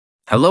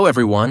Hello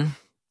everyone.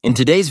 In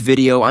today's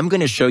video, I'm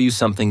going to show you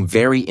something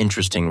very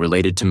interesting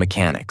related to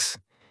mechanics.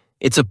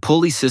 It's a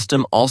pulley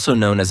system also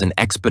known as an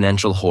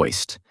exponential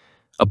hoist.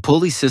 A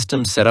pulley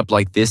system set up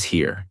like this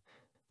here.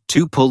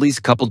 Two pulleys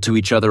coupled to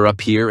each other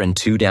up here and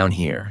two down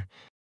here.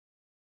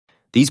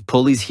 These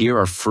pulleys here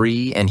are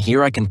free, and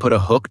here I can put a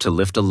hook to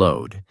lift a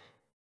load.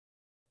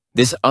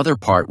 This other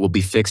part will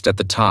be fixed at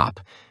the top.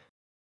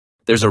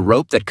 There's a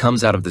rope that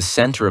comes out of the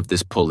center of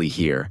this pulley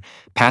here,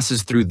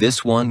 passes through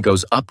this one,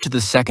 goes up to the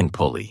second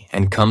pulley,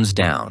 and comes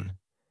down.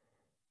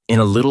 In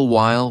a little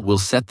while, we'll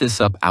set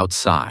this up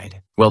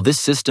outside. Well, this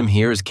system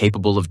here is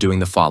capable of doing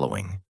the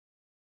following.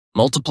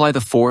 Multiply the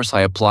force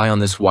I apply on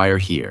this wire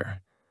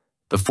here.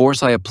 The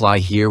force I apply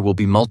here will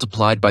be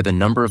multiplied by the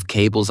number of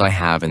cables I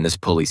have in this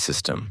pulley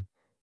system.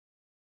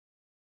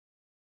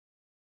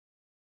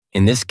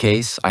 In this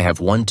case, I have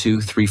 1, 2,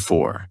 3,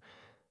 4.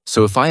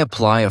 So if I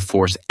apply a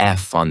force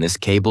F on this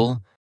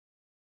cable,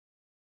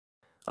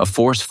 a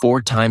force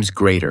 4 times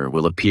greater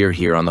will appear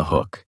here on the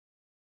hook.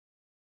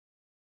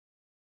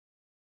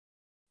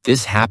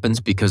 This happens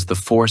because the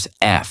force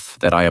F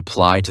that I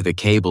apply to the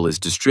cable is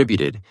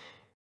distributed.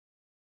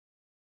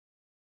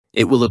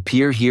 It will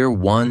appear here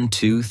 1,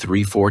 2,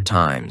 3, 4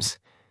 times.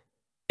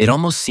 It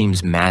almost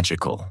seems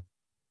magical.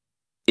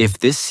 If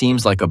this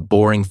seems like a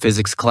boring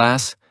physics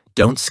class,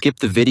 don't skip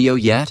the video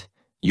yet.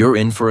 You're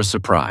in for a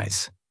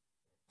surprise.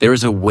 There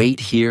is a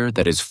weight here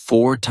that is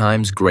 4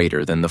 times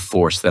greater than the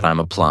force that I'm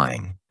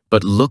applying.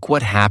 But look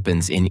what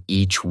happens in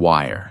each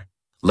wire.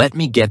 Let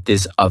me get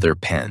this other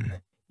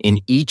pen. In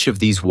each of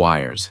these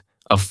wires,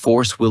 a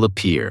force will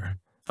appear.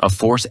 A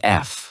force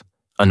F,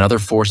 another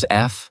force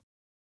F,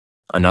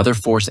 another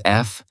force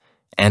F,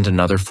 and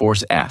another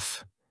force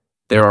F.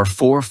 There are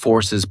 4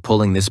 forces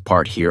pulling this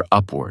part here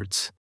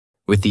upwards.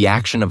 With the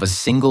action of a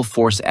single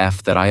force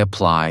F that I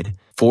applied,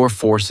 4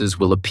 forces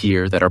will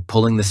appear that are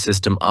pulling the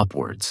system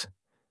upwards.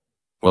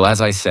 Well,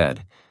 as I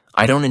said,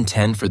 I don't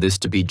intend for this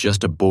to be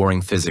just a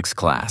boring physics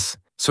class,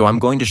 so I'm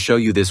going to show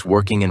you this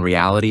working in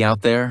reality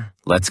out there.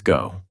 Let's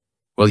go.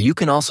 Well, you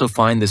can also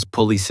find this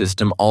pulley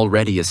system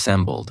already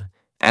assembled,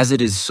 as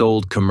it is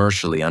sold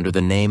commercially under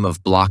the name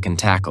of Block and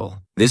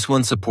Tackle. This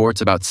one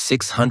supports about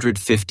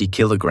 650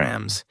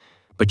 kilograms,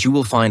 but you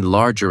will find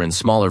larger and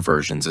smaller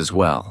versions as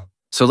well.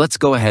 So let's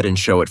go ahead and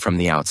show it from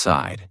the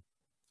outside.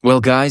 Well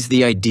guys,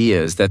 the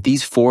idea is that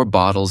these 4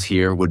 bottles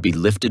here would be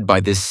lifted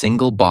by this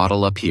single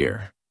bottle up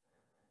here.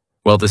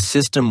 Well, the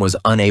system was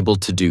unable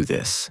to do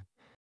this.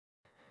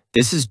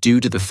 This is due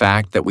to the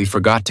fact that we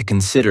forgot to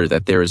consider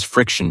that there is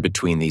friction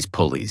between these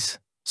pulleys.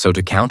 So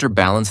to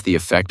counterbalance the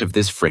effect of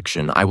this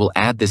friction, I will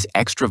add this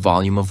extra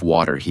volume of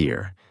water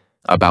here,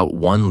 about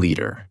 1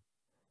 liter.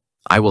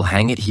 I will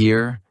hang it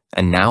here,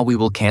 and now we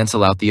will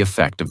cancel out the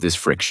effect of this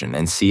friction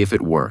and see if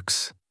it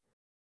works.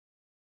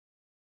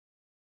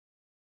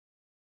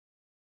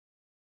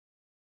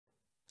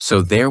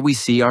 So there we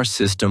see our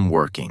system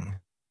working.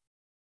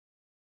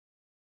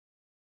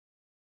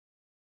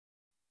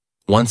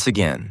 Once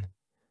again.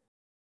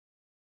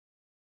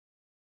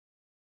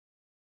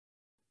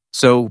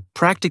 So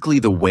practically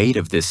the weight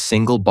of this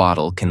single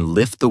bottle can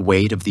lift the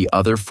weight of the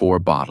other 4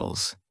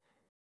 bottles.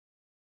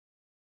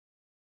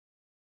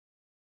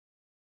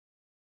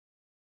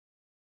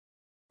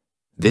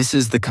 This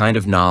is the kind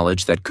of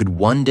knowledge that could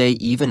one day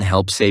even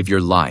help save your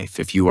life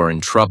if you are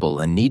in trouble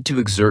and need to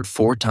exert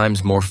 4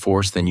 times more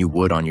force than you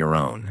would on your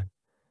own.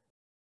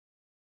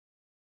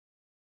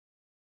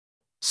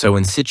 So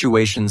in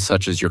situations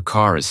such as your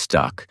car is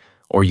stuck,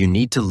 or you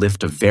need to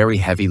lift a very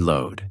heavy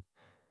load,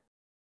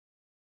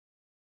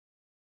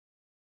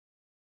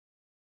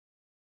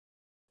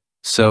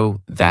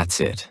 so that's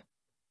it.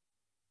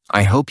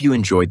 I hope you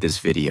enjoyed this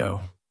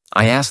video.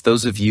 I ask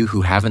those of you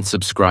who haven't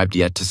subscribed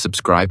yet to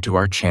subscribe to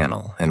our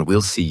channel, and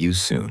we'll see you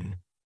soon.